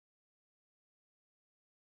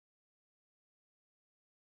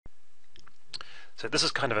So this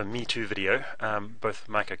is kind of a Me Too video. Both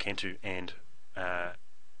Marco Cantu and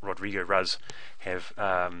Rodrigo Ruz have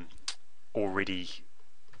already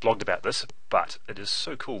blogged about this, but it is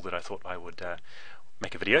so cool that I thought I would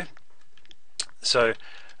make a video. So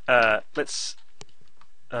let's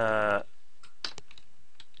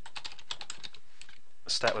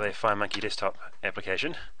start with a FireMonkey desktop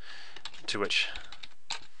application, to which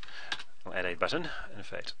I'll add a button. In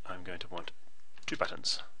fact, I'm going to want 2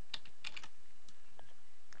 buttons.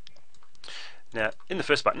 Now, in the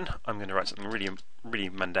first button, I'm going to write something really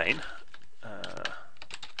mundane.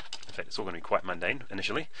 In fact, it's all going to be quite mundane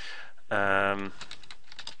initially. And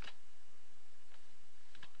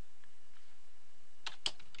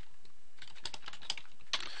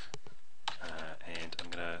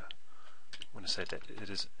I'm going to say that it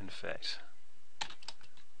is, in fact,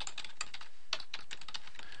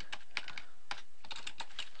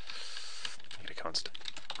 make it a const.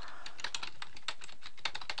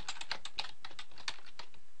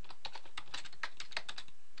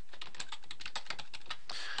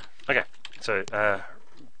 Okay, so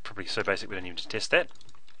probably so basic we don't even need to test that.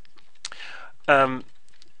 And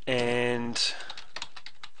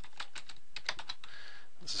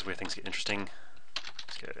this is where things get interesting.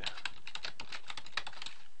 Let's go.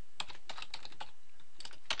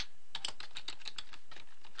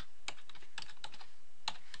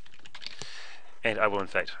 And I will in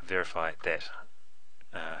fact verify that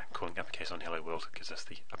calling uppercase on hello world gives us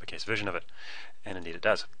the uppercase version of it, and indeed it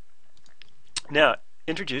does. Now,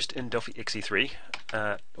 introduced in Delphi XE3,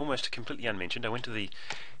 almost completely unmentioned. I went to the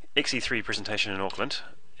XE3 presentation in Auckland,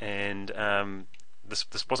 and this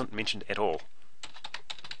wasn't mentioned at all,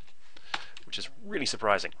 which is really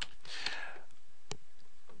surprising.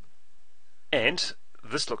 And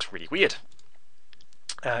this looks really weird.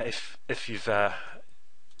 If you've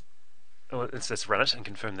let's run it and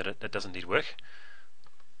confirm that it does indeed work,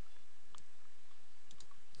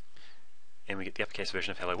 and we get the uppercase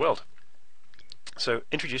version of hello world. So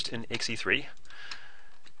introduced in XE3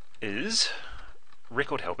 is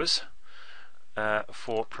record helpers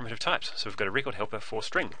for primitive types. So we've got a record helper for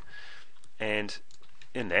string, and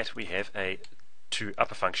in that we have a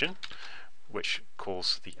toUpper function which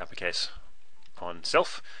calls the uppercase on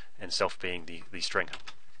self, and self being the string.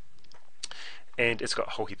 And it's got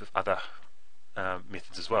a whole heap of other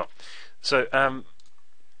methods as well. So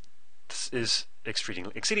this is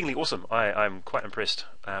exceedingly awesome. I'm quite impressed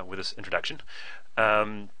with this introduction.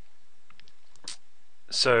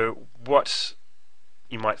 So what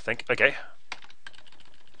you might think, okay,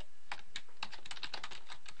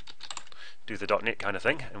 do the .NET kind of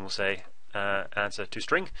thing, and we'll say answer to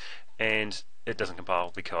string, and it doesn't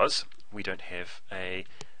compile because we don't have a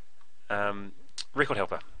record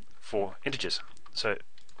helper for integers. So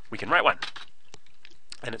we can write one,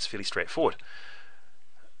 and it's fairly straightforward.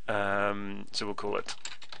 So we'll call it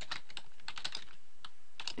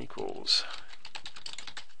equals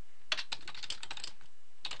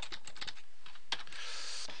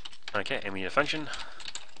okay, and we need a function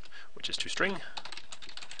which is toString,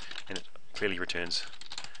 and it clearly returns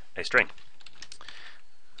a string,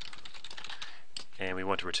 and we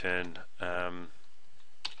want to return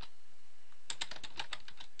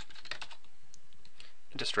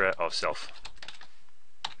integer of self.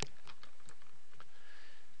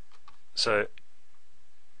 So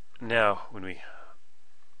now when we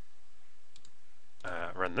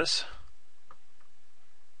run this,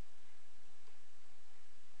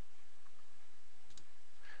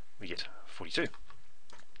 we get 42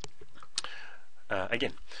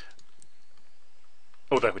 again,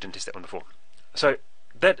 although we didn't test that one before. So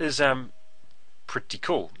that is pretty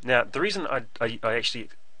cool. Now the reason I actually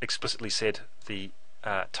explicitly said the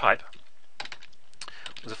type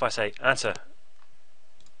was if I say answer,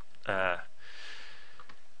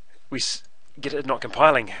 we get it not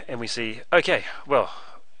compiling, and we see, okay, well,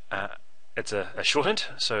 it's a shorthand,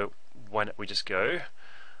 so why don't we just go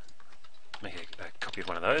make a copy of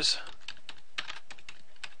one of those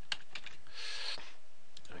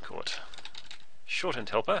and call it shorthand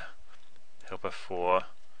helper for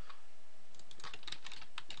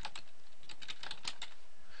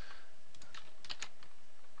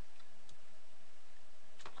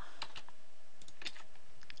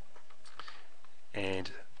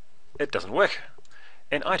and it doesn't work,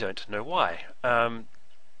 and I don't know why.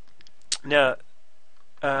 Now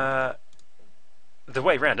the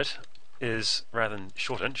way around it is, rather than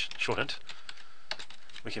shortened,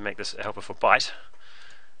 we can make this a helper for byte,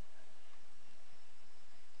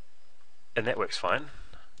 and that works fine,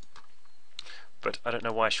 but I don't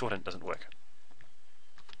know why shortened doesn't work.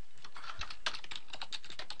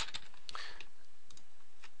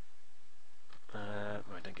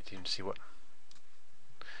 see what.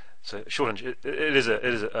 So short, it is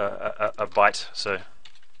a byte. So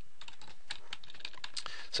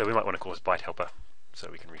we might want to call this byte helper, so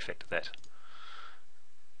we can refactor that.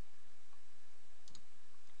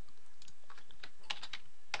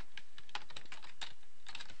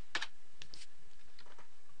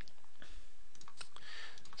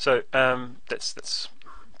 So that's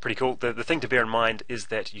pretty cool. The thing to bear in mind is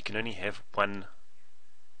that you can only have one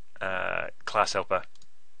class helper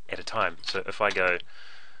at a time. So if I go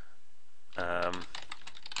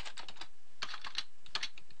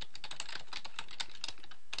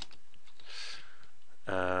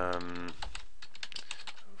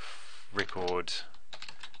record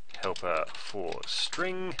helper for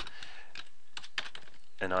string,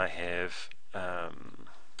 and I have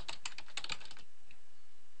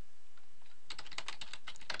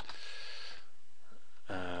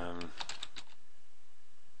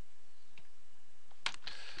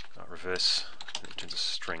reverse, it returns a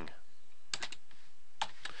string.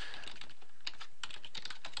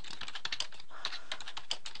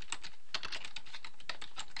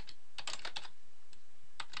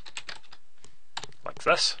 Like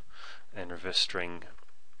this, and reverse string,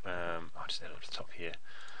 I'll just add it at the top here,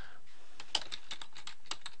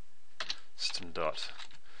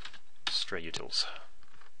 system.stray-utils,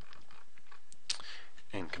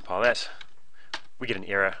 and compile that. We get an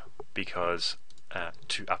error because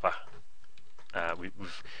to upper,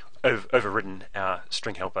 we've overridden our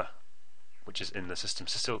string helper, which is in the system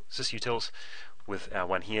sysutils, with our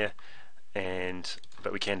one here,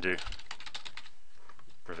 but we can do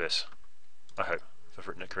reverse. I hope if I've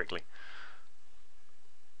written it correctly.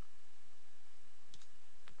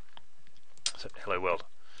 So hello world.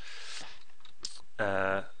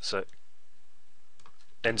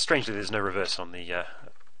 And strangely, there's no reverse on the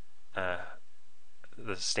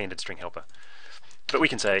standard string helper. But we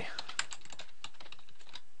can say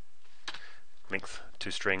length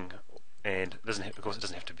to string, and of course it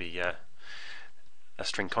doesn't have to be a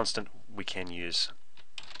string constant. We can use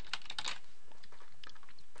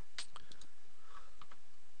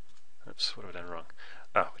oops, what have I done wrong?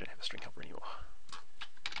 Oh, we don't have a string helper anymore.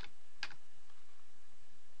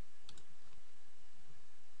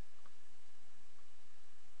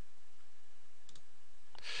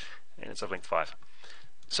 And it's of length 5.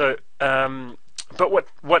 So, but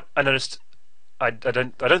what I noticed, I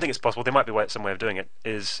don't think it's possible. There might be some way of doing it.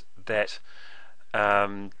 Is that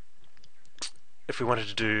if we wanted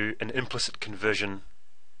to do an implicit conversion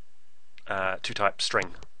to type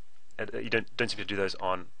string, you don't seem to do those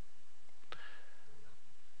on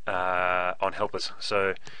helpers.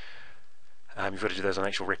 So you've got to do those on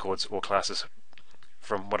actual records or classes,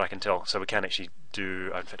 from what I can tell. So we can't actually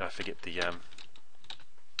do. In fact, I forget the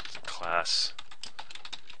class.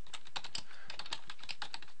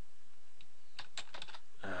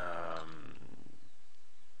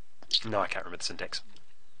 No, I can't remember the syntax.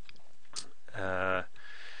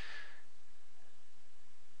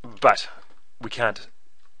 But we can't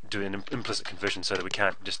do an implicit conversion, so that we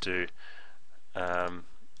can't just do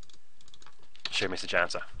show message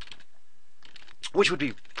answer, which would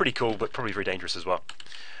be pretty cool, but probably very dangerous as well.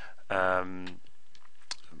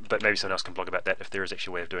 But maybe someone else can blog about that if there is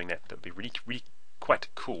actually a way of doing that. That would be really, really quite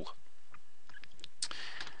cool.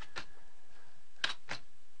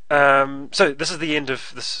 So this is the end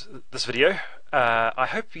of this video. I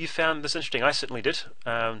hope you found this interesting. I certainly did.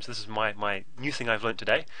 So this is my new thing I've learned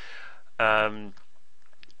today.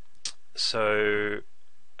 So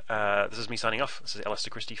this is me signing off. This is Alister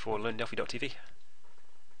Christie for LearnDelphi.tv.